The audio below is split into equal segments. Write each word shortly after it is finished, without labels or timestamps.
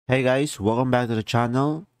Hey guys, welcome back to the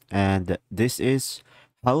channel, and this is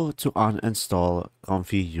how to uninstall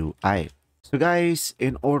comfyui. So guys,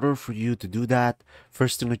 in order for you to do that,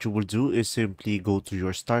 first thing that you will do is simply go to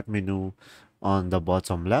your start menu on the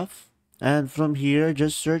bottom left, and from here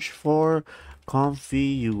just search for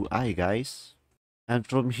comfyui, guys. And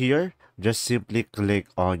from here, just simply click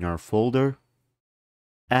on your folder,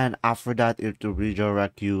 and after that it will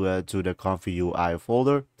redirect you to the comfyui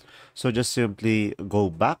folder. So just simply go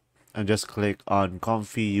back and just click on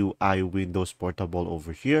comfyui Windows Portable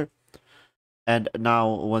over here. And now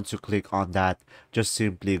once you click on that, just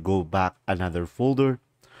simply go back another folder,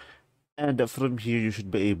 and from here you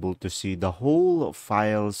should be able to see the whole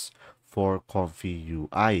files for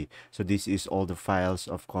comfyui. So this is all the files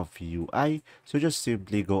of comfyui. So just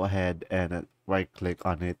simply go ahead and right click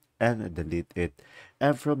on it and delete it.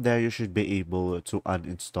 And from there you should be able to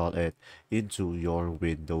uninstall it into your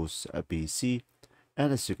Windows PC.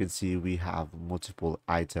 And as you can see, we have multiple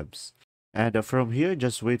items. And from here,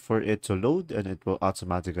 just wait for it to load and it will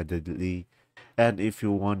automatically delete. And if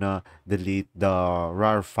you wanna delete the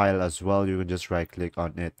RAR file as well, you can just right click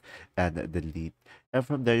on it and delete. And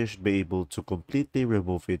from there, you should be able to completely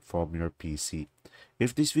remove it from your PC.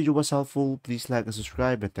 If this video was helpful, please like and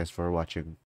subscribe, and thanks for watching.